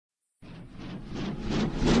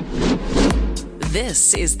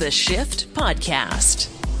This is the Shift Podcast.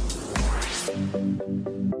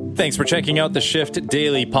 Thanks for checking out the Shift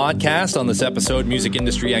Daily Podcast. On this episode, music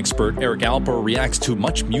industry expert Eric Alper reacts to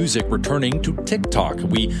much music returning to TikTok.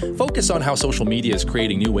 We focus on how social media is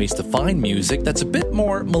creating new ways to find music that's a bit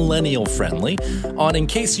more millennial friendly. On In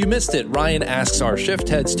Case You Missed It, Ryan asks our Shift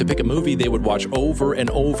heads to pick a movie they would watch over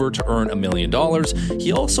and over to earn $1 million.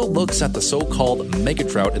 He also looks at the so-called mega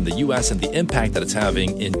drought in the US and the impact that it's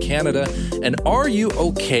having in Canada. And are you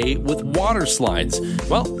okay with water slides?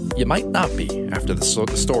 Well, you might not be after the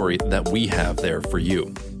story that we have there for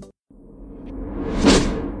you.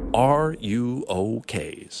 Are you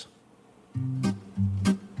okays?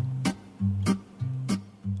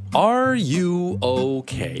 Are you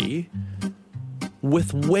okay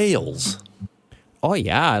with whales? Oh,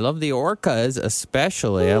 yeah. I love the orcas,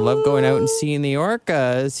 especially. I love going out and seeing the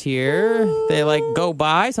orcas here. They, go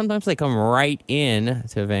by. Sometimes they come right in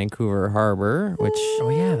to Vancouver Harbor, which...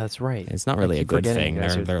 Oh, yeah, that's right. It's not really a good thing.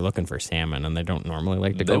 They're looking for salmon, and they don't normally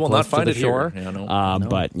like to go close to the shore. Yeah, no.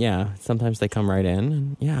 But, yeah, sometimes they come right in.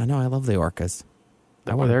 And, yeah, no, I love the orcas.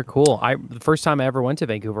 They're cool. The first time I ever went to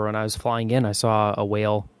Vancouver, when I was flying in, I saw a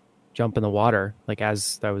whale jump in the water,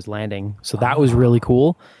 as I was landing. So that was really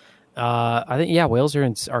cool. I think, whales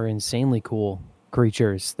are insanely cool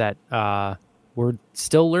creatures that we're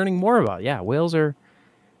still learning more about. Yeah, whales are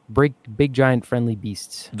big, giant, friendly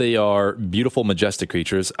beasts. They are beautiful, majestic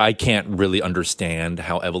creatures. I can't really understand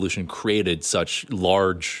how evolution created such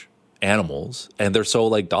large animals, and they're so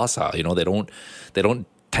docile. They don't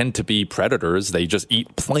tend to be predators. They just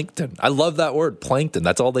eat plankton. I love that word, plankton.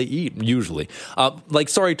 That's all they eat usually.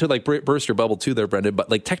 Sorry to burst your bubble too there, Brendan, but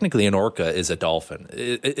technically an orca is a dolphin.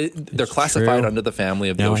 They're classified under the family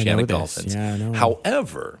of the oceanic dolphins. Yeah, I know.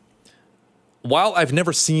 However, while I've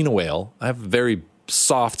never seen a whale, I have a very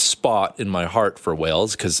soft spot in my heart for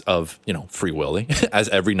whales because of, free willing, as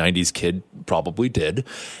every 90s kid probably did.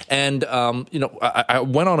 And, I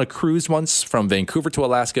went on a cruise once from Vancouver to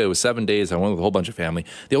Alaska. It was 7 days. I went with a whole bunch of family.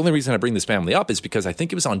 The only reason I bring this family up is because I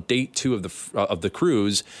think it was on day 2 of the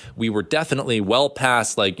cruise. We were definitely well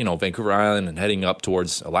past Vancouver Island and heading up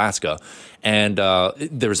towards Alaska. And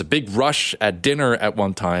there was a big rush at dinner at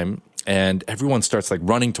one time. And everyone starts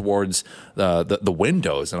running towards the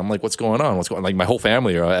windows, and I'm like, "What's going on? What's going on?" My whole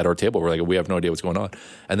family are at our table. We're we have no idea what's going on.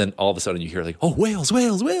 And then all of a sudden, you hear "Oh, whales,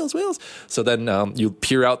 whales, whales, whales!" So then you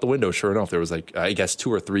peer out the window. Sure enough, there was I guess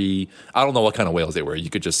 2 or 3. I don't know what kind of whales they were. You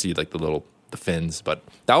could just see the fins. But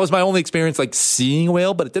that was my only experience seeing a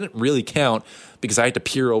whale. But it didn't really count because I had to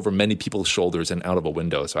peer over many people's shoulders and out of a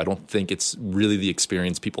window. So I don't think it's really the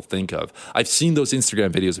experience people think of. I've seen those Instagram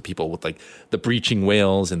videos of people with the breaching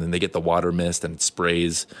whales, and then they get the water mist and it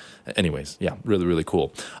sprays. Anyways, yeah, really, really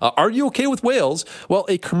cool. Are you okay with whales? Well,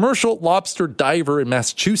 a commercial lobster diver in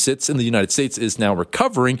Massachusetts in the United States is now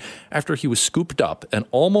recovering after he was scooped up and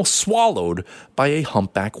almost swallowed by a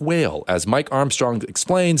humpback whale. As Mike Armstrong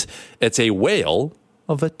explains, it's a whale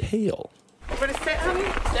of a tail.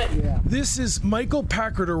 This is Michael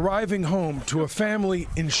Packard arriving home to a family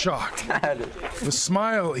in shock. The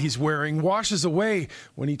smile he's wearing washes away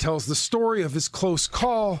when he tells the story of his close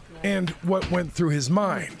call and what went through his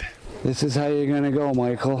mind. This is how you're going to go,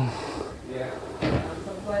 Michael.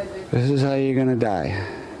 This is how you're going to die.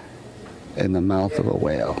 In the mouth of a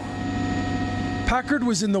whale. Packard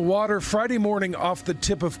was in the water Friday morning off the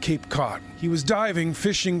tip of Cape Cod. He was diving,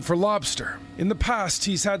 fishing for lobster. In the past,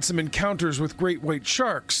 he's had some encounters with great white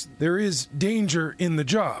sharks. There is danger in the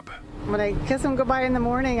job. When I kiss him goodbye in the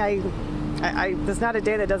morning, there's not a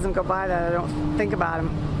day that doesn't go by that I don't think about him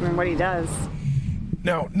and what he does.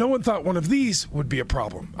 Now, no one thought one of these would be a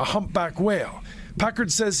problem, a humpback whale.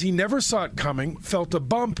 Packard says he never saw it coming, felt a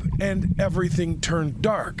bump, and everything turned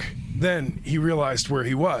dark. Then he realized where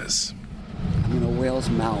he was. I'm in a whale's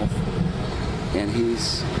mouth, and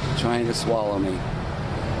he's trying to swallow me.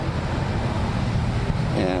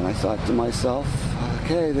 And I thought to myself,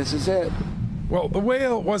 okay, this is it. Well, the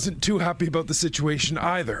whale wasn't too happy about the situation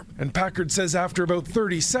either. And Packard says after about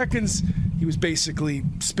 30 seconds, he was basically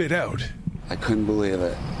spit out. I couldn't believe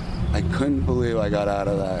it. I couldn't believe I got out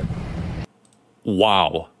of that.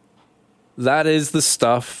 Wow. That is the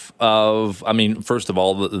stuff of, first of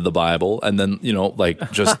all, the Bible, and then,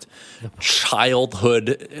 just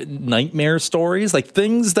childhood nightmare stories,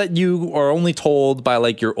 things that you are only told by,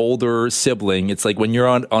 your older sibling. It's when you're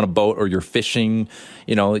on a boat or you're fishing,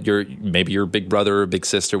 maybe your big brother or big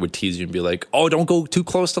sister would tease you and be like, oh, don't go too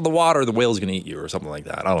close to the water, the whale's going to eat you, or something like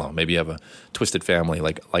that. I don't know. Maybe you have a twisted family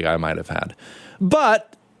like I might have had.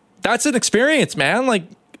 But that's an experience, man.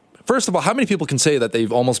 First of all, how many people can say that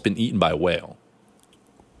they've almost been eaten by a whale?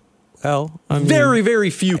 Well, very, very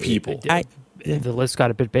few people. The list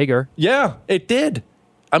got a bit bigger. Yeah, it did.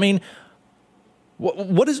 I mean,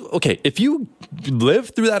 what is okay? If you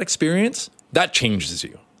live through that experience, that changes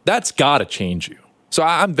you. That's got to change you. So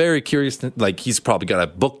I'm very curious. He's probably got a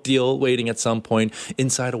book deal waiting at some point.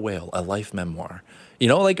 Inside a Whale, a life memoir.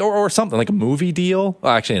 Or something like a movie deal.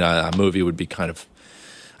 Well, actually, no, a movie would be kind of.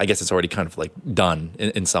 I guess it's already kind of like done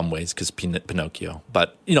in some ways because Pinocchio.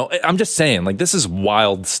 But I'm just saying, this is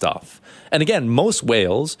wild stuff. And again, most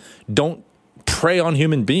whales don't prey on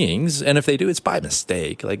human beings, and if they do, it's by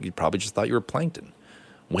mistake. You probably just thought you were plankton.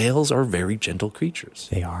 Whales are very gentle creatures.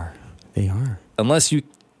 They are. Unless you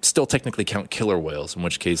still technically count killer whales, in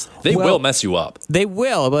which case they will mess you up. They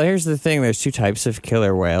will, but here's the thing. There's two types of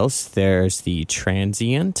killer whales. There's the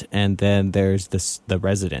transient, and then there's the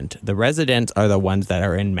resident. The resident are the ones that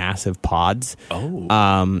are in massive pods.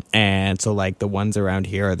 Oh. And so the ones around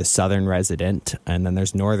here are the southern resident, and then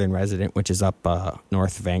there's northern resident, which is up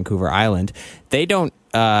north of Vancouver Island. They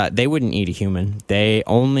wouldn't eat a human. They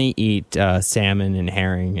only eat salmon and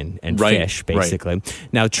herring and fish, basically. Right.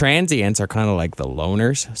 Now, transients are kind of like the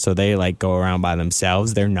loners, so they go around by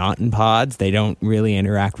themselves. They're not in pods. They don't really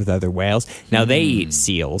interact with other whales. Now, they eat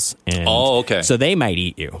seals. And okay. So they might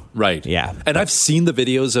eat you. Right. Yeah. And I've seen the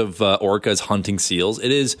videos of orcas hunting seals.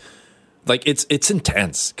 It is... it's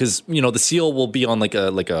intense because the seal will be on like a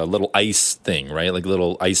little ice thing, right? Like a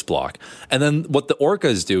little ice block, and then what the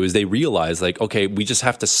orcas do is they realize okay, we just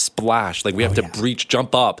have to splash, we have to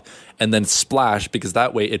jump up and then splash because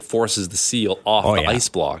that way it forces the seal off the ice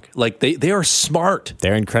block. They are smart.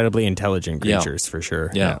 They're incredibly intelligent creatures for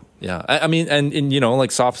sure. Yeah. I mean,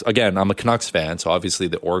 and soft. Again, I'm a Canucks fan, so obviously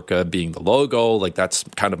the orca being the logo, that's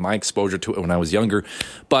kind of my exposure to it when I was younger,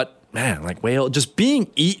 but. Man, whale, just being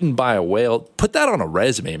eaten by a whale, put that on a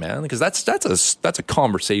resume, man, because that's a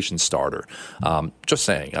conversation starter. Just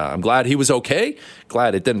saying. I'm glad he was okay.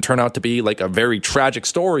 Glad it didn't turn out to be a very tragic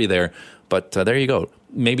story there. But there you go.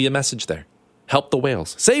 Maybe a message there. Help the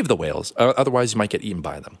whales. Save the whales. Otherwise, you might get eaten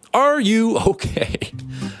by them. Are you okay?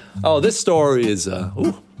 Oh, this story is a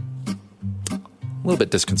little bit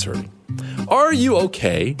disconcerting. Are you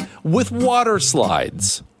okay with water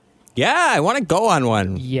slides? Yeah, I want to go on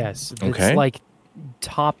one. Yes. Okay. It's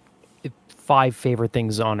top 5 favorite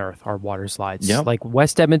things on earth are water slides. Yep.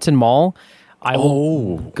 West Edmonton Mall, I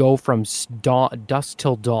will go from dusk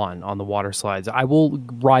till dawn on the water slides. I will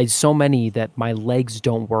ride so many that my legs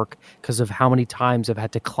don't work because of how many times I've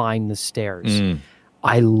had to climb the stairs.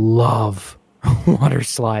 I love water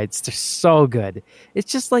slides. They're so good. It's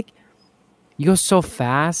just you go so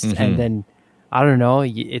fast and then... I don't know.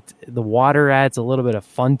 The water adds a little bit of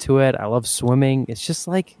fun to it. I love swimming. It's just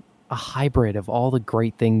a hybrid of all the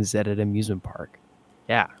great things at an amusement park.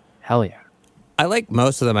 Yeah. Hell yeah. I like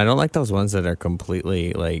most of them. I don't like those ones that are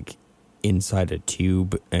completely inside a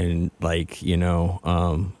tube and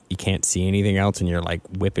you can't see anything else and you're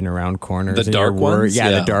whipping around corners. The dark ones?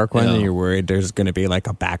 Yeah, the dark one. And you're worried there's going to be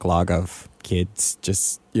a backlog of kids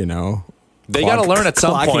just, They got to learn at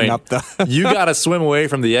some point. You got to swim away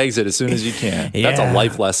from the exit as soon as you can. That's a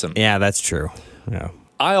life lesson. Yeah, that's true. Yeah.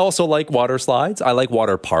 I also like water slides. I like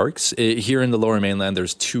water parks. Here in the Lower Mainland,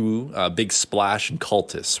 there's 2, Big Splash and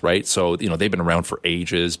Cultus, right? So, they've been around for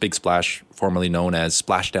ages. Big Splash, formerly known as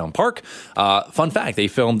Splashdown Park. Fun fact, they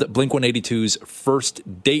filmed Blink-182's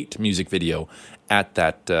First Date music video at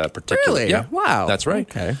that particular... Really? Yeah. Wow. That's right.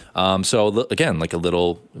 Okay. So, again, a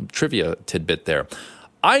little trivia tidbit there.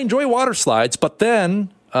 I enjoy water slides, but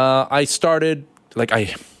then I started,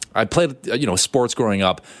 I played, sports growing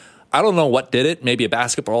up. I don't know what did it. Maybe a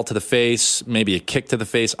basketball to the face, maybe a kick to the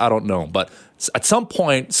face. I don't know. But at some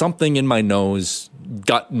point, something in my nose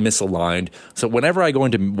got misaligned. So whenever I go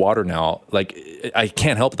into water now, I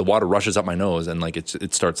can't help it. The water rushes up my nose and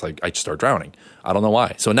it starts I just start drowning. I don't know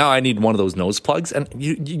why. So now I need one of those nose plugs, and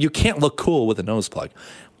you can't look cool with a nose plug.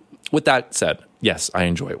 With that said, yes, I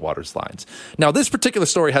enjoy water slides. Now, this particular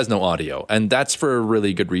story has no audio, and that's for a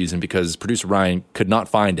really good reason because producer Ryan could not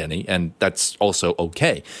find any, and that's also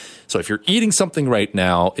okay. So if you're eating something right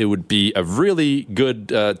now, it would be a really good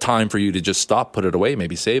time for you to just stop, put it away,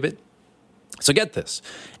 maybe save it. So get this.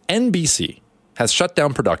 NBC has shut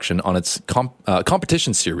down production on its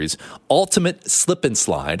competition series, Ultimate Slip and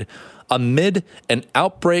Slide, amid an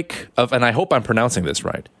outbreak of, and I hope I'm pronouncing this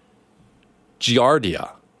right,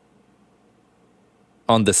 Giardia,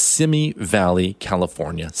 on the Simi Valley,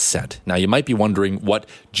 California set. Now, you might be wondering what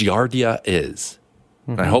Giardia is.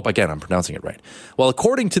 I hope, again, I'm pronouncing it right. Well,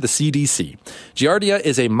 according to the CDC, Giardia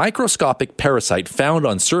is a microscopic parasite found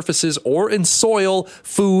on surfaces or in soil,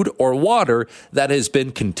 food, or water that has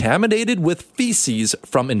been contaminated with feces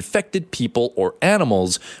from infected people or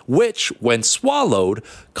animals, which, when swallowed,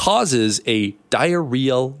 causes a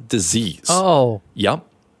diarrheal disease. Oh. Yep.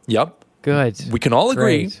 Good. We can all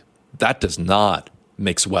agree Great. that does not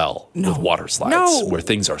mix well with water slides, where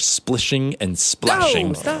things are splishing and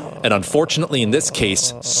splashing. And unfortunately, in this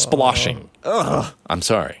case, sploshing. I'm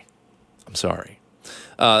sorry.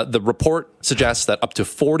 The report suggests that up to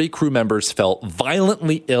 40 crew members felt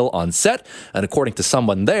violently ill on set. And according to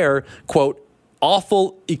someone there, quote,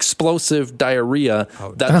 awful explosive diarrhea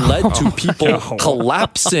that led to people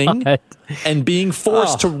collapsing and being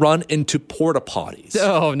forced to run into porta potties.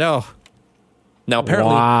 Oh, no. Now,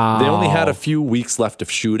 apparently, they only had a few weeks left of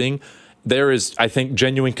shooting. There is, I think,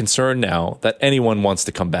 genuine concern now that anyone wants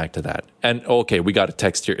to come back to that. And, okay, we got a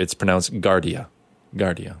text here. It's pronounced Gardia.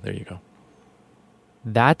 Gardia. There you go.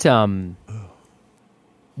 That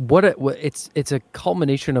it's a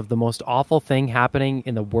culmination of the most awful thing happening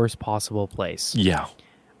in the worst possible place. Yeah.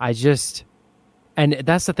 And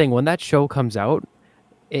that's the thing, when that show comes out,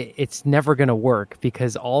 it's never going to work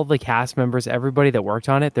because all the cast members, everybody that worked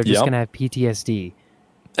on it, they're just going to have PTSD.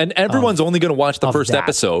 And everyone's only going to watch the first that.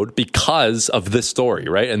 episode because of this story,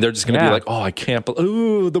 right? And they're just going to be like, oh, I can't believe,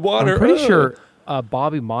 ooh, the water. I'm pretty sure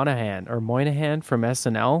Bobby Moynihan from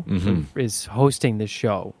SNL is hosting this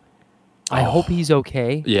show. I hope he's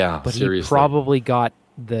okay. Yeah, but seriously. he probably got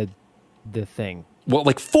the thing. Well,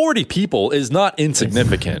 like 40 people is not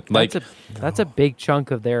insignificant. That's a big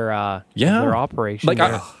chunk of their operation. Like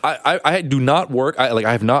I do not work.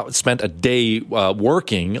 I have not spent a day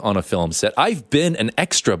working on a film set. I've been an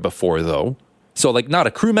extra before though. So like not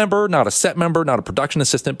a crew member, not a set member, not a production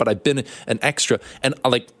assistant, but I've been an extra. And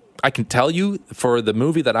I can tell you for the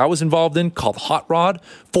movie that I was involved in called Hot Rod,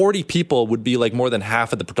 40 people would be like more than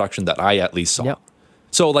half of the production that I at least saw. Yep.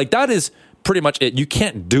 So like that is pretty much it. You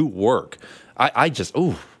can't do work.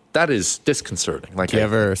 That is disconcerting. Like, Do you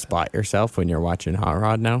ever spot yourself when you're watching Hot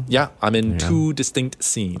Rod now? Yeah, I'm in two distinct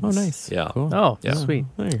scenes. Oh, nice. Yeah. Cool. Oh, Yeah. sweet.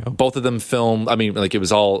 There you go. Both of them filmed, it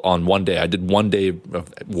was all on one day. I did 1 day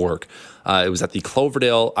of work. It was at the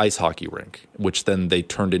Cloverdale ice hockey rink, which then they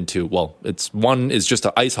turned into, one is just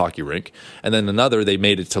an ice hockey rink, and then another, they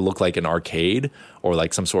made it to look like an arcade or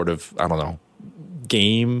like some sort of, I don't know,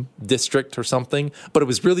 game district or something, but it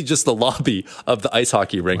was really just the lobby of the ice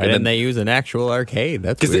hockey rink. Why didn't they use an actual arcade?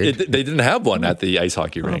 That's weird. Because they didn't have one at the ice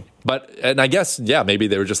hockey rink. And I guess, maybe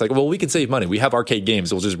they were just like, well, we can save money. We have arcade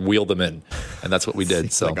games. We'll just wheel them in. And that's what we did.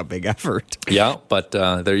 It's like a big effort. Yeah, but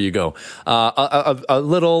there you go. A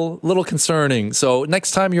little concerning. So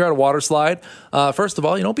next time you're at a water slide, first of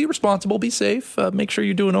all, be responsible, be safe, make sure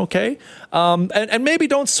you're doing okay. And maybe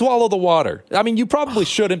don't swallow the water. I mean, you probably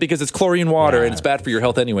shouldn't because it's chlorine water and it's bad for your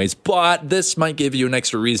health anyways. But this might give you an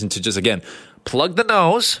extra reason to just, again, plug the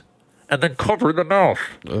nose and then cover the mouth.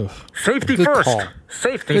 Safety Good first. call.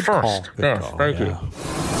 Safety Good first. call. Yes, thank you.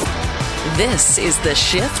 This is the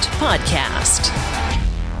Shift Podcast.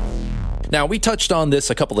 Now, we touched on this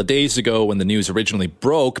a couple of days ago when the news originally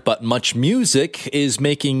broke, but Much Music is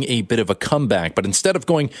making a bit of a comeback. But instead of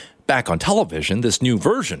going back on television, this new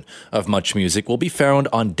version of Much Music will be found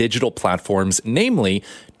on digital platforms, namely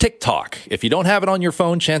TikTok. If you don't have it on your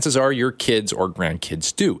phone, chances are your kids or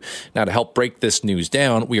grandkids do. Now, to help break this news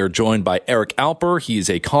down, we are joined by Eric Alper. He is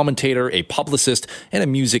a commentator, a publicist, and a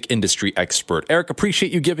music industry expert. Eric,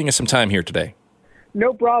 appreciate you giving us some time here today.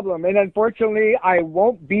 No problem. And unfortunately, I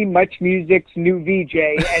won't be Much Music's new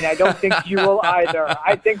VJ, and I don't think you will either.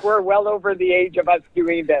 I think we're well over the age of us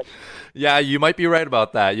doing this. Yeah, you might be right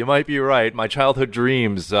about that. You might be right. My childhood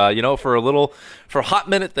dreams, for a hot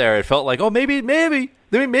minute there, it felt like, maybe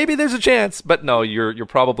there's a chance. But no, you're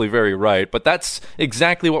probably very right. But that's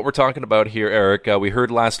exactly what we're talking about here, Eric. We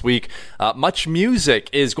heard last week, Much Music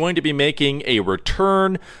is going to be making a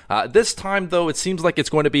return. This time, though, it seems like it's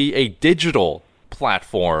going to be a digital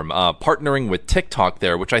platform, partnering with TikTok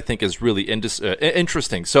there, which I think is really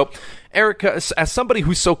interesting. So, Eric, as somebody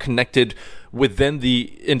who's so connected within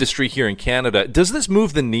the industry here in Canada, does this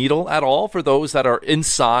move the needle at all for those that are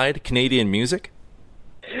inside Canadian music?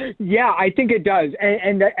 Yeah, I think it does.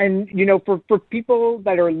 And for people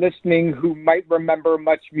that are listening who might remember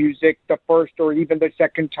Much Music the first or even the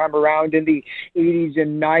second time around in the 80s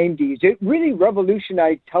and 90s, it really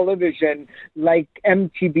revolutionized television like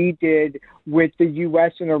MTV did with the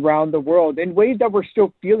U.S. and around the world in ways that we're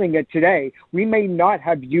still feeling it today. We may not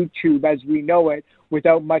have YouTube as we know it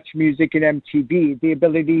without Much Music and MTV, the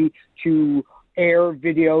ability to air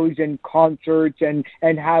videos and concerts and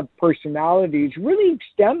have personalities really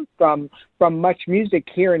stem from Much Music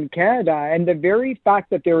here in Canada. And the very fact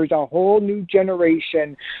that there is a whole new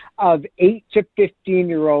generation of 8 to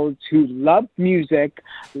 15-year-olds who love music,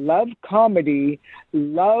 love comedy,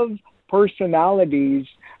 love personalities,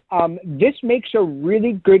 this makes a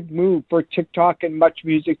really good move for TikTok and Much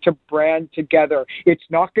Music to brand together. It's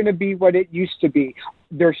not going to be what it used to be.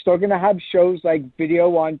 They're still going to have shows like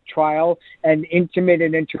Video on Trial and Intimate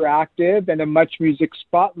and Interactive and a Much Music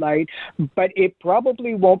Spotlight, but it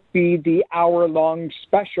probably won't be the hour-long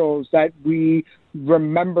specials that we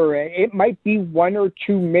remember. It might be 1 or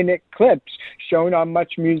 2 minute clips shown on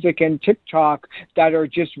Much Music and TikTok that are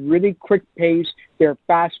just really quick paced, they're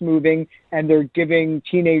fast moving, and they're giving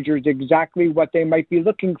teenagers exactly what they might be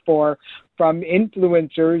looking for from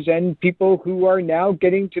influencers and people who are now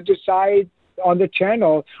getting to decide on the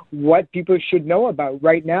channel what people should know about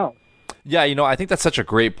right now. Yeah, I think that's such a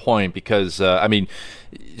great point because,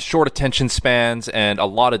 short attention spans and a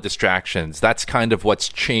lot of distractions. That's kind of what's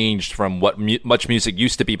changed from what Much Music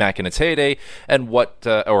used to be back in its heyday, and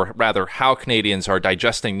or rather, how Canadians are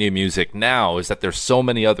digesting new music now is that there's so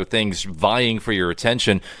many other things vying for your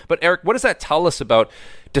attention. But Eric, what does that tell us about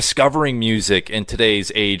discovering music in today's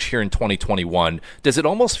age here in 2021? Does it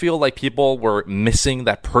almost feel like people were missing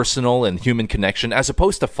that personal and human connection as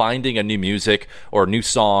opposed to finding a new music or a new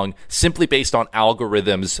song simply based on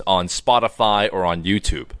algorithms on Spotify or on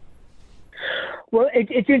YouTube? Well,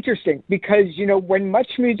 it's interesting because, when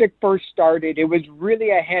Much Music first started, it was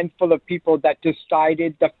really a handful of people that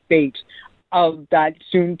decided the fate of that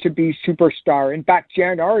soon-to-be superstar. In fact,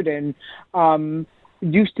 Jan Arden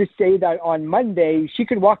used to say that on Monday she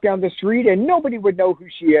could walk down the street and nobody would know who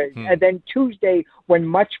she is. And then Tuesday, when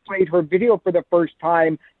Much played her video for the first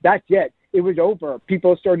time, that's it. It was over.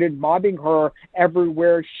 People started mobbing her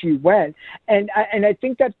everywhere she went. And I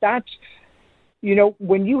think that's,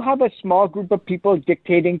 when you have a small group of people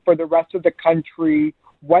dictating for the rest of the country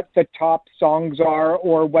what the top songs are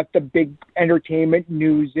or what the big entertainment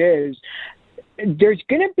news is, there's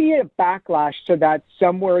going to be a backlash to that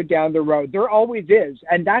somewhere down the road. There always is.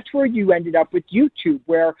 And that's where you ended up with YouTube,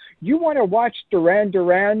 where you want to watch Duran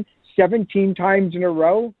Duran 17 times in a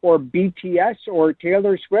row, or BTS or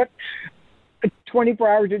Taylor Swift 24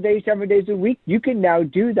 hours a day, 7 days a week. You can now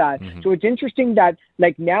do that. So it's interesting that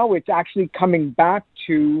now it's actually coming back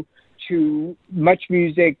to Much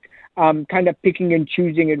Music, kind of picking and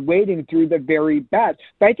choosing and waiting through the very best.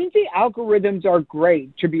 But I think the algorithms are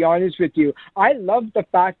great, to be honest with you. I love the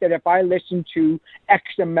fact that if I listen to X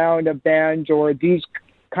amount of bands or these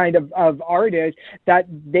kind of artists, that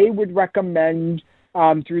they would recommend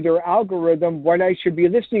through their algorithm what I should be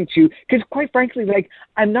listening to. Because quite frankly,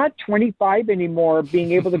 I'm not 25 anymore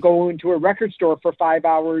being able to go into a record store for 5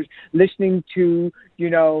 hours listening to,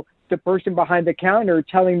 the person behind the counter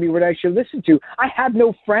telling me what I should listen to. I have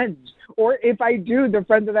no friends. Or if I do, the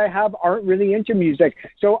friends that I have aren't really into music.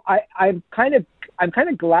 So I'm kind of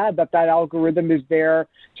glad that algorithm is there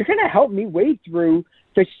to kind of help me wade through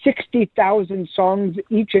the 60,000 songs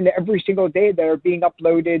each and every single day that are being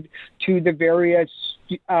uploaded to the various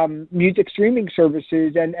music streaming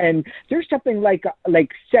services. And there's something like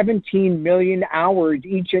 17 million hours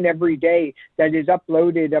each and every day that is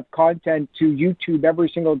uploaded of content to YouTube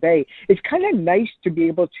every single day. It's kind of nice to be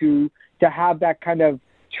able to have that kind of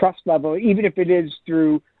trust level, even if it is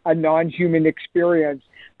through a non-human experience.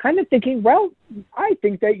 Kind of thinking, well, I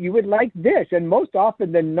think that you would like this. And most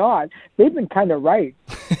often than not, they've been kind of right.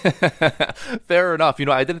 Fair enough.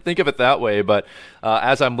 I didn't think of it that way, but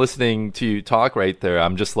as I'm listening to you talk right there,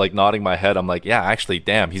 I'm just nodding my head. I'm like, yeah, actually,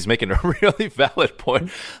 damn, he's making a really valid point.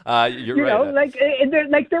 You're right.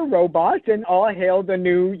 They're robots, and all hail the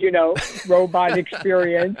new, robot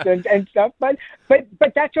experience and stuff. But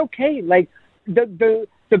that's okay.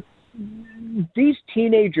 These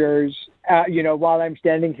teenagers, while I'm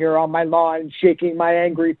standing here on my lawn shaking my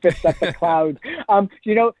angry fist at the clouds,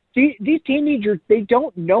 these teenagers, they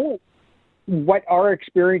don't know what our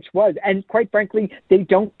experience was. And quite frankly, they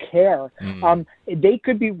don't care. They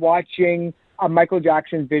could be watching a Michael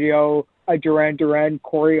Jackson video, a Duran Duran,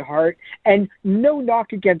 Corey Hart, and no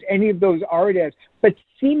knock against any of those artists, but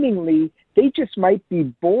seemingly they just might be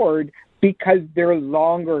bored because they're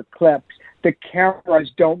longer clips. The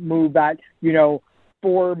cameras don't move at,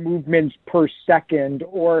 4 movements per second,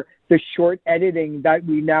 or the short editing that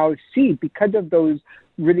we now see because of those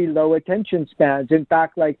really low attention spans. In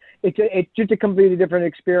fact, like it's just a completely different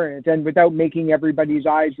experience. And without making everybody's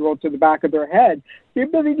eyes roll to the back of their head, the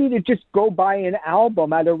ability to just go buy an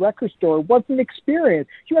album at a record store was an experience.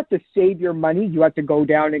 You have to save your money. You have to go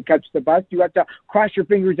down and catch the bus. You have to cross your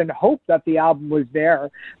fingers and hope that the album was there.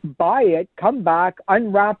 Buy it, come back,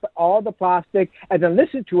 unwrap all the plastic, and then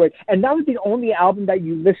listen to it. And that was the only album that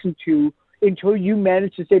you listened to until you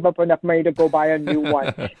managed to save up enough money to go buy a new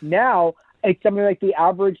one. Now, it's something like the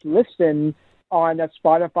average listen on a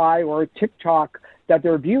Spotify or a TikTok that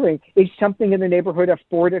they're viewing is something in the neighborhood of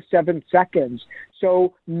 4 to 7 seconds.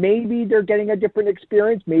 So maybe they're getting a different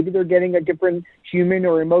experience. Maybe they're getting a different human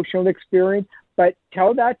or emotional experience. But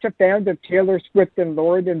tell that to fans of Taylor Swift and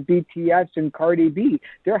Lorde and BTS and Cardi B.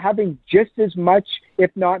 They're having just as much, if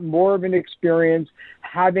not more of an experience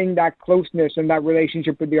having that closeness and that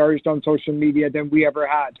relationship with the artist on social media than we ever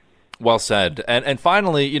had. Well said. And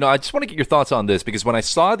finally, I just want to get your thoughts on this, because when I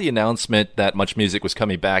saw the announcement that Much Music was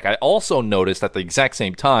coming back, I also noticed at the exact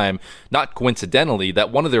same time, not coincidentally, that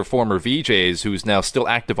one of their former VJs, who's now still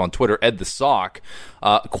active on Twitter, Ed the Sock,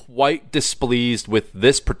 quite displeased with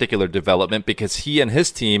this particular development, because he and his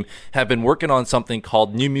team have been working on something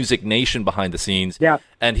called New Music Nation behind the scenes. Yeah.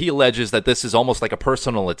 And he alleges that this is almost like a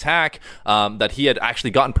personal attack, that he had actually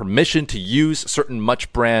gotten permission to use certain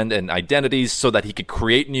Much brand and identities so that he could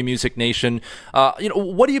create New Music Nation.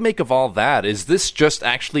 What do you make of all that? Is this just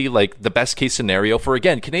actually like the best case scenario for,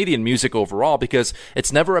 again, Canadian music overall? Because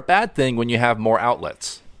it's never a bad thing when you have more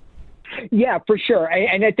outlets. Yeah, for sure.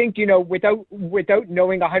 And I think, without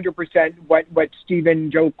knowing 100% what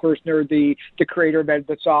Stephen Joe Kirshner, the creator of Ed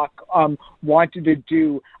the Sock, wanted to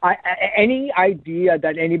do, any idea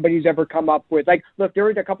that anybody's ever come up with, like, look, there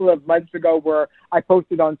was a couple of months ago where I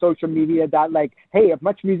posted on social media that, like, hey, if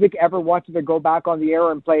Much Music ever wanted to go back on the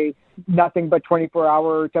air and play nothing but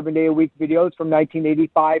 24-hour, 7-day-a-week videos from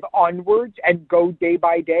 1985 onwards and go day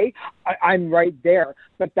by day, I'm right there.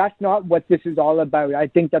 But that's not what this is all about. I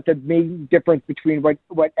think that the main difference between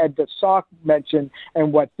what Ed the Sock mentioned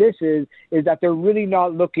and what this is that they're really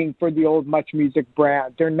not looking for the old Much Music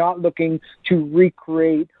brand. They're not looking to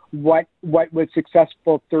recreate what was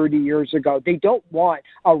successful 30 years ago. They don't want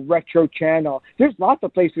a retro channel. There's lots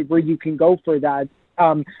of places where you can go for that.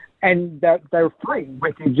 And they're free,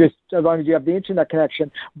 which is just as long as you have the internet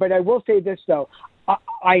connection. But I will say this, though.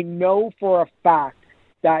 I know for a fact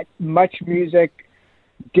that Much Music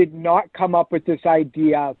did not come up with this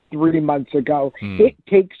idea 3 months ago. It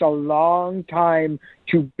takes a long time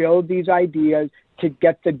to build these ideas, to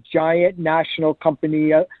get the giant national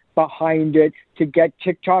company behind it, to get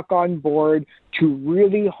TikTok on board, to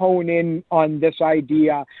really hone in on this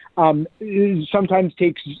idea. Sometimes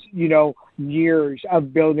takes, years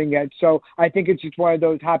of building it. So I think it's just one of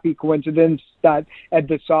those happy coincidences that Ed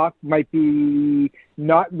the Sock might be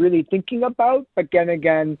not really thinking about. But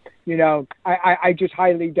again, I just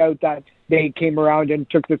highly doubt that they came around and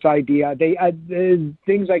took this idea.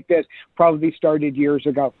 Things like this probably started years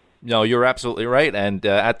ago. No, you're absolutely right. And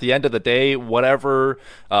at the end of the day, whatever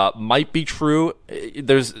might be true,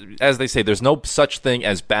 there's, as they say, there's no such thing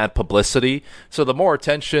as bad publicity. So the more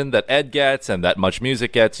attention that Ed gets and that Much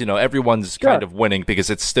Music gets, everyone's kind of winning,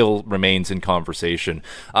 because it still remains in conversation.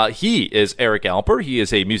 He is Eric Alper. He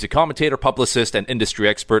is a music commentator, publicist, and industry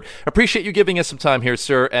expert. Appreciate you giving us some time here,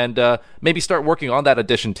 sir, and maybe start working on that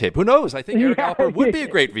audition tape. Who knows? I think Eric Alper would be a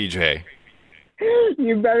great VJ.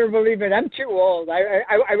 You better believe it. I'm too old.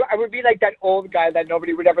 I would be like that old guy that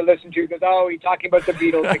nobody would ever listen to because, he's talking about the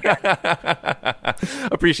Beatles again.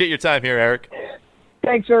 Appreciate your time here, Eric.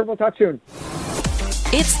 Thanks, sir. We'll talk soon.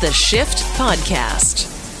 It's the Shift Podcast.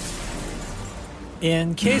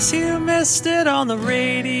 In case you missed it on the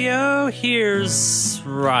radio, here's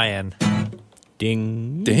Ryan.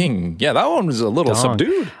 Ding. Ding. Yeah, that one was a little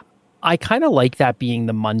subdued. I kind of like that being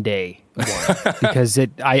the Monday one because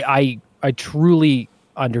I truly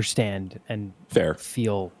understand and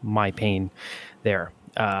feel my pain there.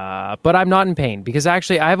 But I'm not in pain because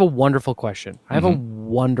actually I have a wonderful question. I have a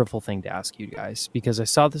wonderful thing to ask you guys because I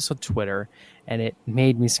saw this on Twitter and it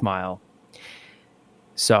made me smile.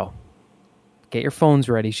 So get your phones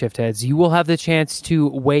ready, shift heads. You will have the chance to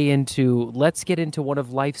weigh into, let's get into one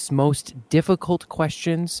of life's most difficult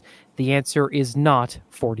questions. The answer is not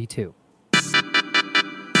 42.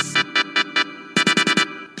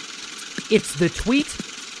 It's the tweet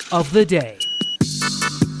of the day.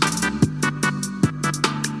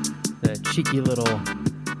 The cheeky little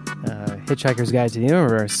Hitchhiker's Guide to the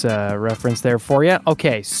Universe reference there for you.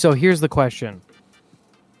 Okay, so here's the question.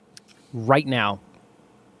 Right now,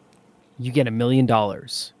 you get $1 million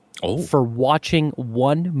for watching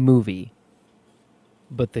one movie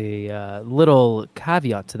But the little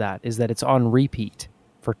caveat to that is that it's on repeat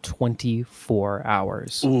for 24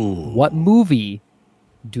 hours. Ooh. What movie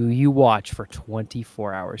do you watch for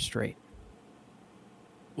 24 hours straight?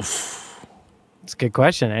 Oof. It's a good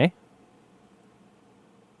question, eh?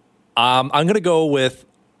 I'm going to go with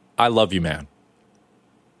I Love You, Man.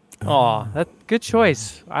 Oh, that's good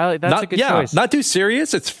choice. That's a good choice. Not too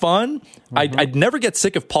serious. It's fun. I'd never get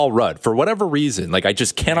sick of Paul Rudd for whatever reason. Like, I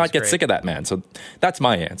just cannot get sick of that man. So that's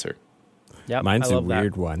my answer. Yep, Mine's a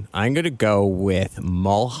weird one. I'm going to go with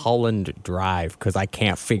Mulholland Drive because I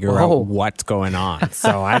can't figure out what's going on.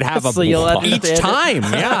 So I'd have So you'll each understand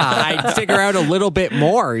time. Yeah, I'd figure out a little bit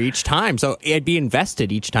more each time. So I'd be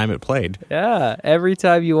invested each time it played. Yeah, every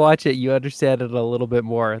time you watch it, you understand it a little bit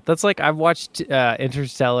more. That's like I've watched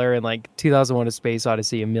Interstellar and like 2001: A Space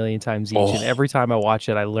Odyssey a million times each, and every time I watch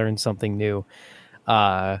it, I learn something new.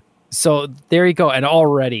 So there you go. And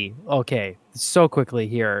already, okay, so quickly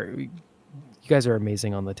here. You guys are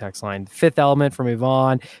amazing on the text line. Fifth Element from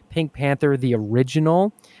Yvonne, Pink Panther, the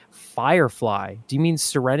original, Firefly. Do you mean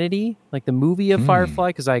Serenity? Like the movie of Firefly?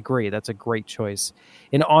 Because I agree. That's a great choice.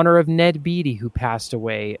 In honor of Ned Beatty, who passed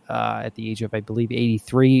away at the age of, I believe,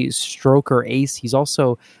 83. Stroker Ace. He's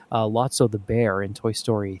also Lotso the Bear in Toy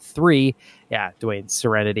Story 3. Yeah, Dwayne,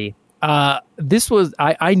 Serenity. This was,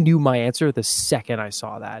 I knew my answer the second I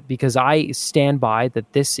saw that because I stand by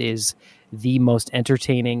that this is the most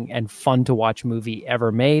entertaining and fun to watch movie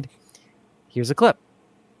ever made. Here's a clip.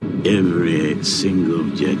 Every single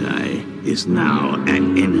Jedi is now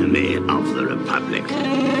an enemy of the Republic.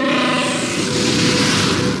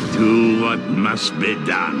 Do what must be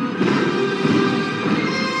done.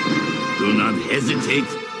 Do not hesitate.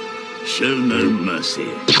 Show no mercy.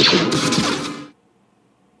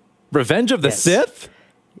 Revenge of the Sith?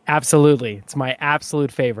 Absolutely. It's my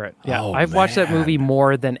absolute favorite. Yeah, I've watched that movie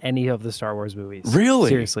more than any of the Star Wars movies. Really?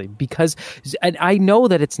 Seriously. Because and I know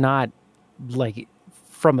that it's not, like,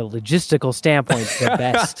 from a logistical standpoint, the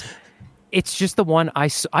best. It's just the one I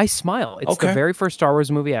smile. It's the very first Star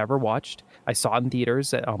Wars movie I ever watched. I saw it in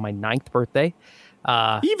theaters on my 9th birthday.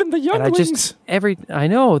 Even the younglings. I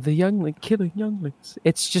know the youngling killing younglings.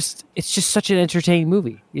 It's just such an entertaining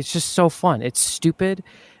movie. It's just so fun. It's stupid.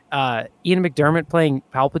 Ian McDermott playing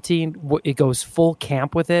Palpatine, it goes full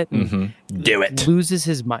camp with it. Do it. Loses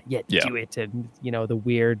his mind. Yeah, do it. And, the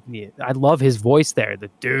weird... I love his voice there. The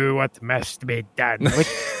do what must be done. Like,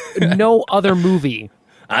 no other movie...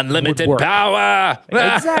 Unlimited power.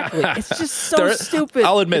 Exactly. It's just so stupid.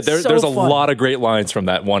 I'll admit, there's so a fun. lot of great lines from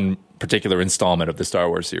that one particular installment of the Star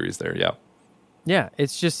Wars series there, yeah. Yeah,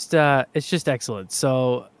 it's just excellent.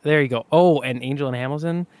 So there you go. Oh, and Angel and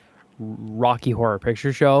Hamilton... Rocky Horror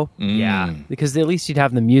Picture Show. Yeah, because at least you'd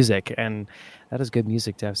have the music, and that is good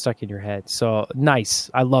music to have stuck in your head. So nice.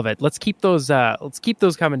 I love it. Let's keep those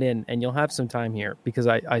coming in, and you'll have some time here because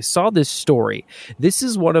I saw this story. This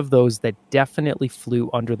is one of those that definitely flew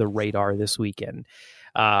under the radar this weekend.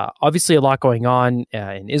 Obviously a lot going on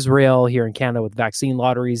in Israel, here in Canada with vaccine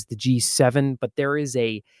lotteries, the G7, but there is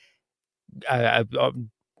a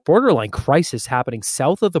borderline crisis happening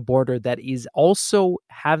south of the border that is also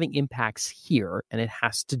having impacts here, and it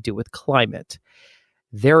has to do with climate.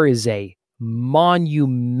 There is a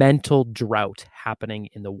monumental drought happening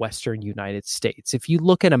in the western United States. If you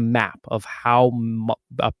look at a map of how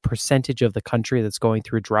a percentage of the country that's going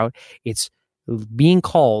through drought, it's being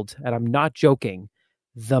called, and I'm not joking,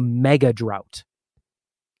 the mega drought.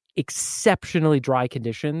 Exceptionally dry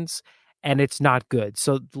conditions, and it's not good.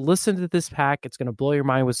 So listen to this pack. It's going to blow your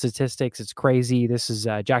mind with statistics. It's crazy. This is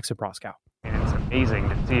Jackson Proskow. And it's amazing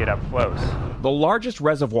to see it up close. The largest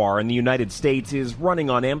reservoir in the United States is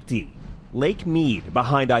running on empty. Lake Mead,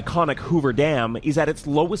 behind iconic Hoover Dam, is at its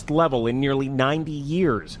lowest level in nearly 90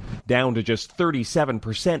 years, down to just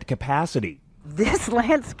 37% capacity. This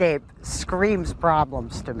landscape screams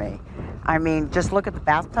problems to me. I mean, just look at the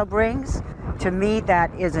bathtub rings. To me,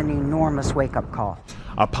 that is an enormous wake-up call.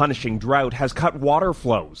 A punishing drought has cut water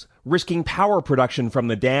flows, risking power production from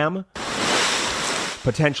the dam,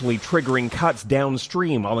 potentially triggering cuts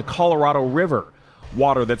downstream on the Colorado River,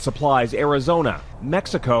 water that supplies Arizona,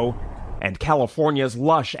 Mexico, and California's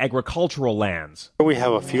lush agricultural lands. We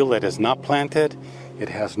have a field that is not planted. It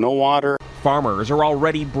has no water. Farmers are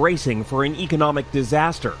already bracing for an economic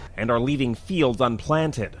disaster and are leaving fields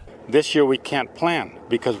unplanted. This year we can't plant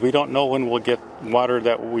because we don't know when we'll get water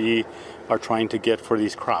that we are trying to get for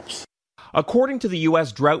these crops. According to the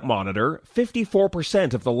U.S. Drought Monitor,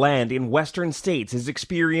 54% of the land in western states is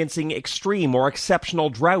experiencing extreme or exceptional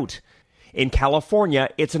drought. In California,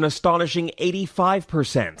 it's an astonishing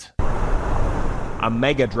 85%. A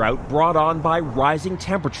mega drought brought on by rising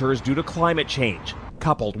temperatures due to climate change.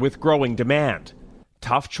 coupled with growing demand.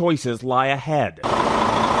 Tough choices lie ahead.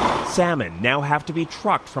 Salmon now have to be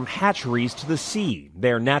trucked from hatcheries to the sea.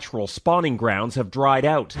 Their natural spawning grounds have dried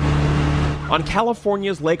out. On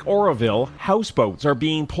California's Lake Oroville, houseboats are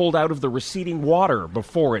being pulled out of the receding water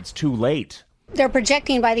before it's too late. They're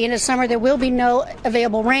projecting by the end of summer there will be no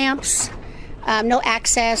available ramps, no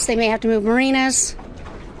access. They may have to move marinas,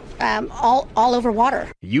 all over water.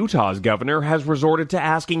 Utah's governor has resorted to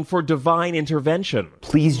asking for divine intervention.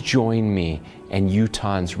 Please join me and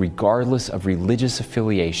Utahns, regardless of religious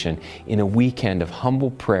affiliation, in a weekend of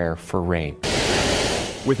humble prayer for rain.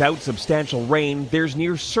 Without substantial rain, there's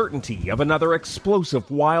near certainty of another explosive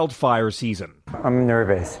wildfire season. I'm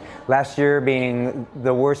nervous. Last year being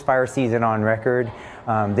the worst fire season on record,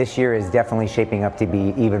 this year is definitely shaping up to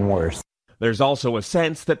be even worse. There's also a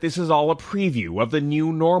sense that this is all a preview of the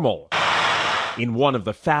new normal in one of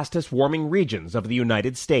the fastest warming regions of the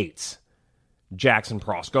United States. Jackson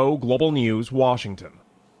Prosco, Global News, Washington.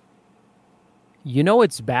 You know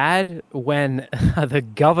it's bad when the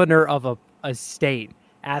governor of a state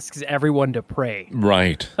asks everyone to pray.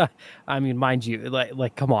 Right. I mean, mind you,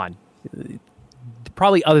 like, come on.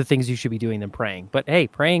 Probably other things you should be doing than praying. But hey,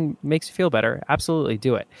 praying makes you feel better. Absolutely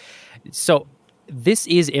do it. So this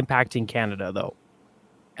is impacting Canada, though.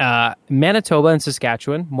 Manitoba and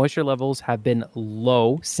Saskatchewan, moisture levels have been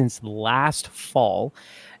low since last fall.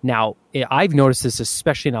 Now, I've noticed this,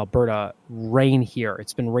 especially in Alberta, rain here.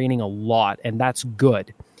 It's been raining a lot, and that's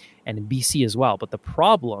good. And in BC as well. But the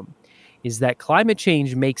problem is that climate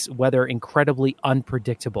change makes weather incredibly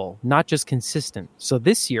unpredictable, not just consistent. So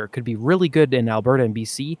this year could be really good in Alberta and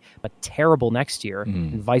BC, but terrible next year,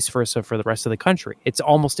 and vice versa for the rest of the country. It's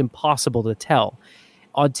almost impossible to tell.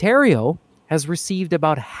 Ontario has received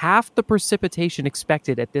about half the precipitation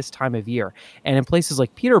expected at this time of year. And in places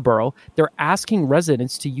like Peterborough, they're asking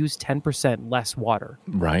residents to use 10% less water.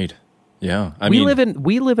 Right. Yeah,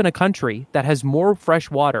 we live in a country that has more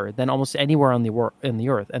fresh water than almost anywhere on the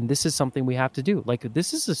earth, and this is something we have to do. Like,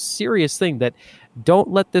 this is a serious thing that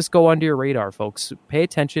don't let this go under your radar, folks. Pay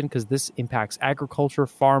attention because this impacts agriculture,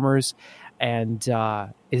 farmers, and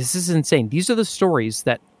this is insane. These are the stories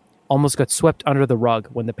that almost got swept under the rug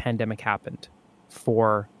when the pandemic happened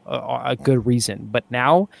for a good reason. But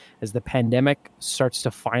now, as the pandemic starts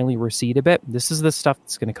to finally recede a bit, this is the stuff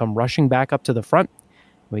that's going to come rushing back up to the front.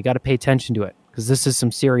 We got to pay attention to it because this is some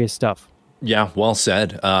serious stuff. Yeah, well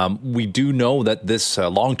said. We do know that this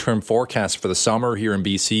long-term forecast for the summer here in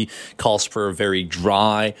BC calls for a very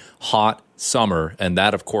dry, hot summer. And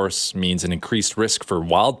that, of course, means an increased risk for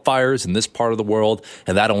wildfires in this part of the world.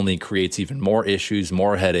 And that only creates even more issues,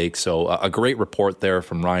 more headaches. So a great report there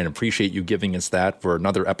from Ryan. Appreciate you giving us that for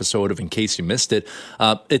another episode of In Case You Missed It.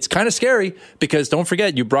 It's kind of scary because don't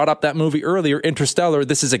forget, you brought up that movie earlier, Interstellar.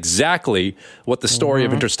 This is exactly what the story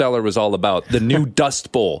of Interstellar was all about. The new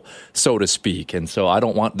Dust Bowl, so to speak. And so I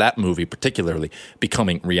don't want that movie particularly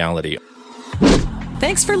becoming reality.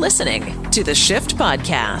 Thanks for listening to the Shift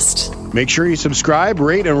Podcast. Make sure you subscribe,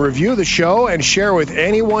 rate, and review the show and share with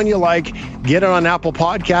anyone you like. Get it on Apple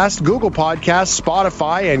Podcasts, Google Podcasts,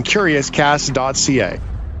 Spotify, and CuriousCast.ca.